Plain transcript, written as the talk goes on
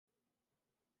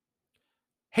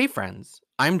Hey, friends,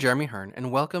 I'm Jeremy Hearn, and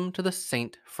welcome to the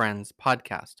Saint Friends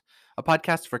podcast, a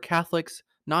podcast for Catholics,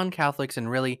 non Catholics,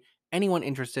 and really anyone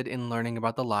interested in learning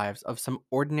about the lives of some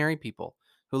ordinary people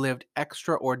who lived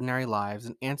extraordinary lives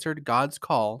and answered God's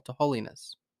call to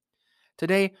holiness.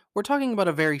 Today, we're talking about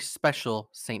a very special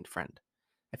saint friend.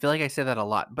 I feel like I say that a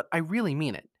lot, but I really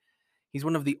mean it. He's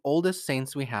one of the oldest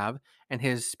saints we have, and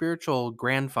his spiritual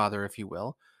grandfather, if you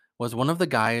will, was one of the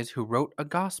guys who wrote a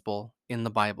gospel in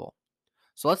the Bible.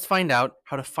 So let's find out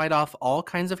how to fight off all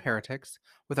kinds of heretics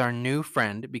with our new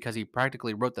friend, because he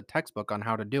practically wrote the textbook on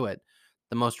how to do it,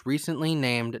 the most recently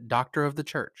named Doctor of the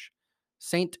Church,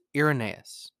 Saint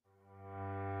Irenaeus.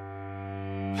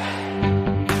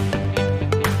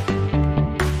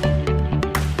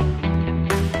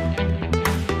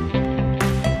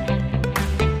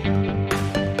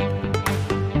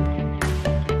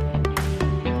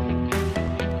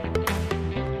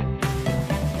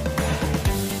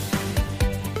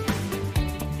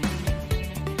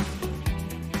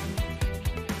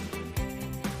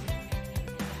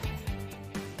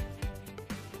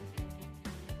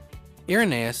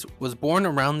 Irenaeus was born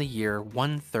around the year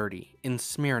 130 in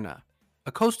Smyrna,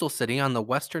 a coastal city on the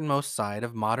westernmost side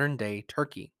of modern day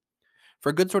Turkey. For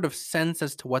a good sort of sense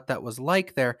as to what that was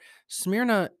like there,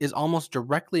 Smyrna is almost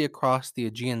directly across the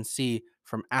Aegean Sea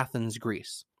from Athens,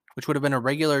 Greece, which would have been a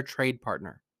regular trade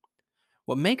partner.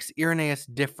 What makes Irenaeus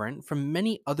different from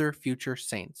many other future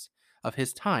saints of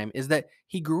his time is that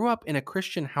he grew up in a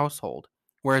Christian household,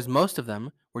 whereas most of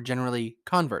them were generally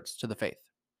converts to the faith.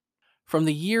 From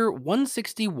the year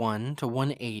 161 to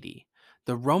 180,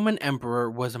 the Roman emperor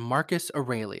was Marcus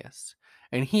Aurelius,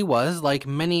 and he was, like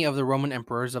many of the Roman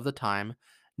emperors of the time,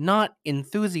 not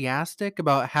enthusiastic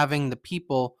about having the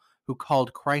people who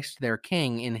called Christ their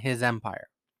king in his empire.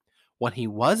 What he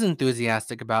was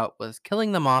enthusiastic about was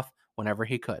killing them off whenever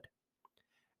he could.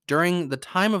 During the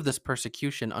time of this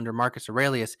persecution under Marcus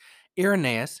Aurelius,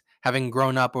 Irenaeus, having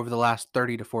grown up over the last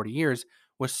 30 to 40 years,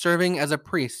 was serving as a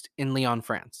priest in Lyon,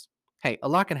 France. Hey, a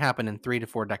lot can happen in 3 to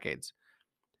 4 decades.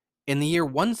 In the year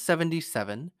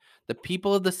 177, the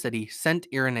people of the city sent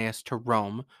Irenaeus to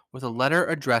Rome with a letter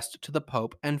addressed to the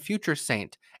Pope and future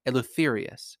saint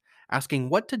Eleutherius, asking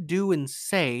what to do and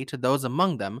say to those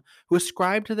among them who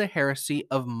ascribed to the heresy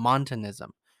of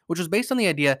Montanism, which was based on the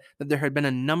idea that there had been a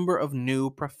number of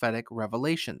new prophetic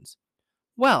revelations.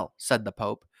 Well, said the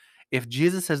Pope, if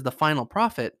Jesus is the final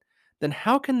prophet, then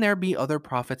how can there be other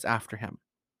prophets after him?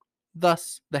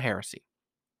 Thus, the heresy.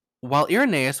 While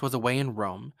Irenaeus was away in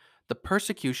Rome, the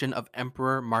persecution of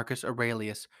Emperor Marcus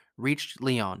Aurelius reached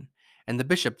Lyon, and the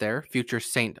bishop there, future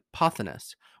Saint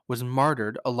Pothinus, was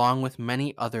martyred along with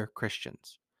many other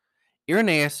Christians.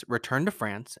 Irenaeus returned to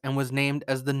France and was named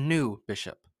as the new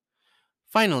bishop.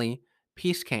 Finally,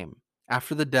 peace came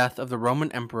after the death of the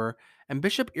Roman emperor, and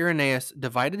Bishop Irenaeus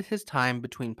divided his time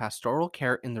between pastoral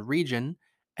care in the region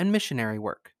and missionary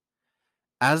work.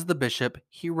 As the bishop,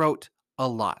 he wrote a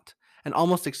lot, and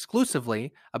almost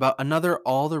exclusively about another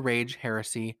all the rage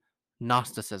heresy,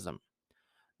 Gnosticism.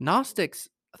 Gnostics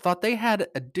thought they had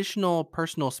additional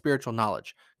personal spiritual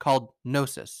knowledge, called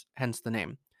gnosis, hence the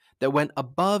name, that went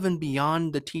above and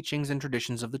beyond the teachings and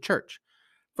traditions of the church.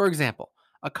 For example,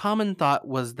 a common thought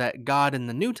was that God in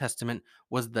the New Testament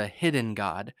was the hidden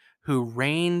God who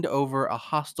reigned over a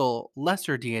hostile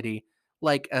lesser deity,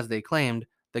 like, as they claimed,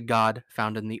 the God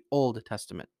found in the Old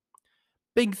Testament.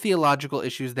 Big theological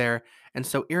issues there, and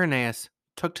so Irenaeus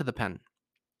took to the pen.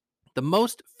 The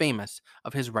most famous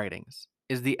of his writings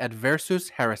is the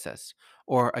Adversus Haereses,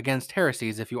 or Against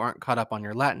Heresies if you aren't caught up on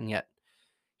your Latin yet.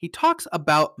 He talks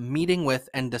about meeting with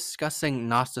and discussing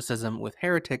Gnosticism with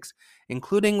heretics,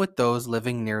 including with those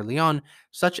living near Lyon,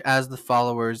 such as the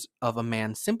followers of a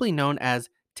man simply known as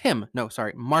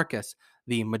Marcus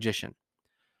the magician.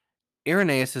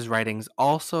 Irenaeus' writings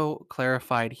also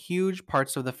clarified huge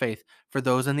parts of the faith for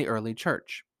those in the early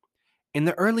church. In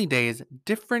the early days,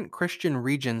 different Christian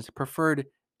regions preferred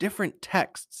different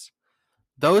texts.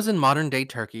 Those in modern day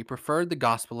Turkey preferred the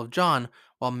Gospel of John,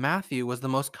 while Matthew was the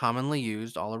most commonly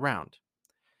used all around.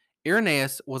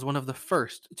 Irenaeus was one of the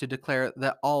first to declare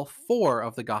that all four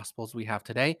of the Gospels we have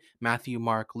today, Matthew,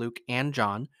 Mark, Luke, and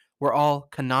John, were all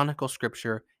canonical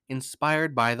scripture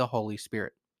inspired by the Holy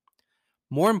Spirit.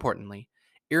 More importantly,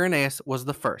 Irenaeus was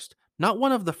the first, not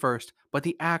one of the first, but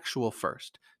the actual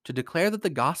first, to declare that the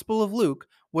Gospel of Luke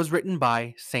was written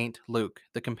by Saint Luke,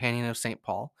 the companion of Saint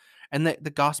Paul, and that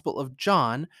the Gospel of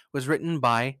John was written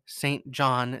by Saint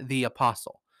John the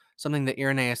Apostle, something that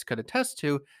Irenaeus could attest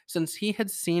to since he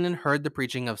had seen and heard the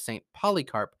preaching of Saint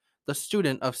Polycarp, the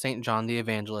student of Saint John the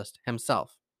Evangelist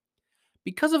himself.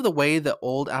 Because of the way that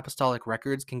old apostolic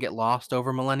records can get lost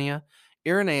over millennia,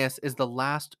 Irenaeus is the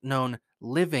last known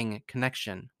living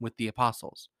connection with the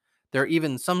apostles. There are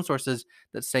even some sources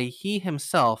that say he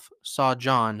himself saw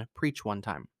John preach one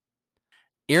time.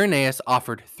 Irenaeus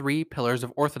offered three pillars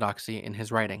of orthodoxy in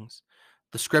his writings: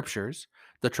 the scriptures,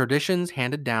 the traditions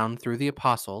handed down through the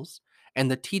apostles, and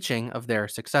the teaching of their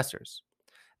successors.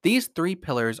 These three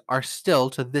pillars are still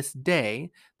to this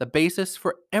day the basis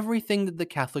for everything that the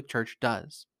Catholic Church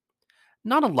does.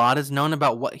 Not a lot is known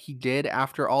about what he did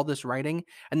after all this writing,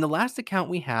 and the last account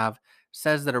we have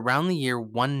says that around the year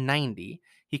 190,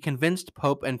 he convinced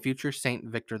Pope and future Saint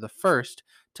Victor I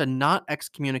to not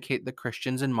excommunicate the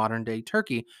Christians in modern day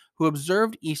Turkey who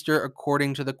observed Easter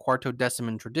according to the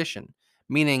Quartodeciman tradition,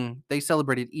 meaning they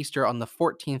celebrated Easter on the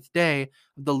 14th day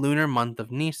of the lunar month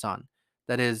of Nisan,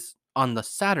 that is, on the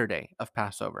Saturday of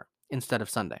Passover instead of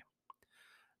Sunday.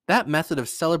 That method of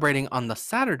celebrating on the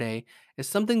Saturday is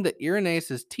something that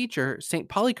Irenaeus' teacher, St.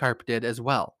 Polycarp, did as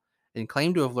well, and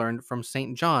claimed to have learned from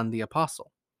St. John the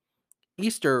Apostle.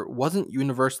 Easter wasn't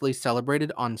universally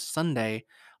celebrated on Sunday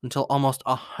until almost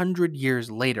 100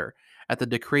 years later at the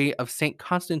decree of St.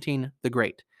 Constantine the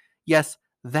Great. Yes,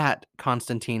 that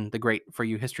Constantine the Great for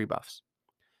you history buffs.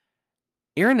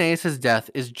 Irenaeus' death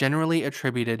is generally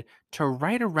attributed to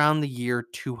right around the year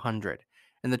 200,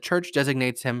 and the church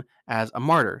designates him as a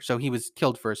martyr, so he was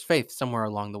killed for his faith somewhere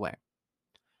along the way.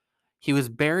 He was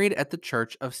buried at the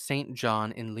Church of St.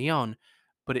 John in Lyon,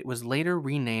 but it was later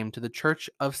renamed to the Church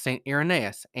of St.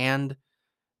 Irenaeus and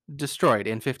destroyed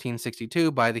in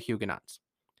 1562 by the Huguenots.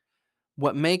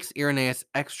 What makes Irenaeus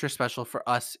extra special for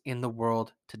us in the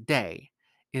world today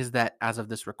is that, as of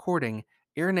this recording,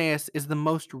 Irenaeus is the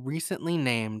most recently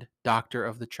named Doctor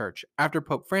of the Church, after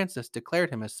Pope Francis declared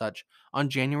him as such on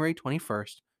January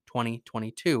 21st,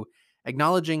 2022,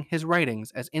 acknowledging his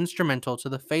writings as instrumental to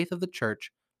the faith of the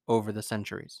Church over the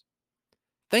centuries.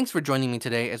 Thanks for joining me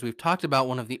today as we've talked about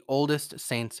one of the oldest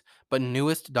saints but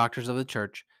newest doctors of the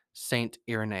Church, Saint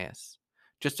Irenaeus.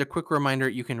 Just a quick reminder,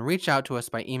 you can reach out to us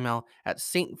by email at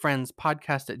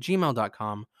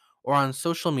saintfriendspodcast@gmail.com or on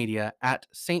social media at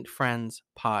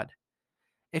saintfriendspod.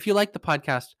 If you like the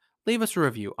podcast, leave us a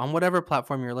review on whatever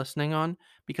platform you're listening on,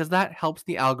 because that helps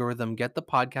the algorithm get the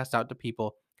podcast out to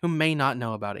people who may not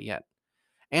know about it yet.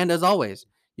 And as always,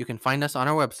 you can find us on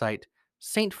our website,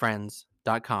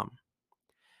 saintfriends.com.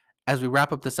 As we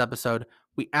wrap up this episode,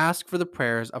 we ask for the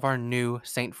prayers of our new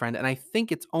saint friend, and I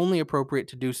think it's only appropriate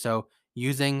to do so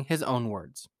using his own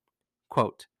words.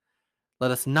 Quote,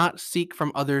 "Let us not seek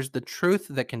from others the truth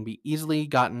that can be easily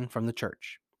gotten from the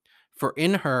church. For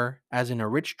in her, as in a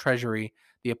rich treasury,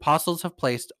 the apostles have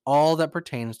placed all that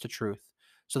pertains to truth,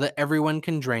 so that everyone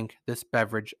can drink this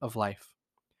beverage of life.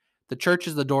 The church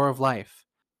is the door of life.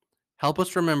 Help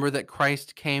us remember that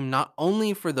Christ came not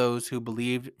only for those who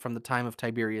believed from the time of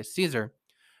Tiberius Caesar,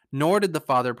 nor did the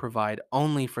Father provide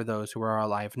only for those who are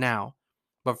alive now,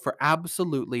 but for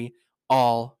absolutely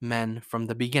all men from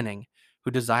the beginning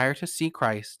who desire to see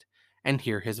Christ and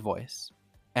hear his voice."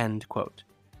 End quote.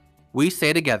 We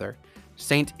say together,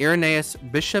 Saint Irenaeus,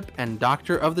 Bishop and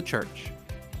Doctor of the Church,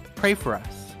 pray for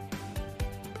us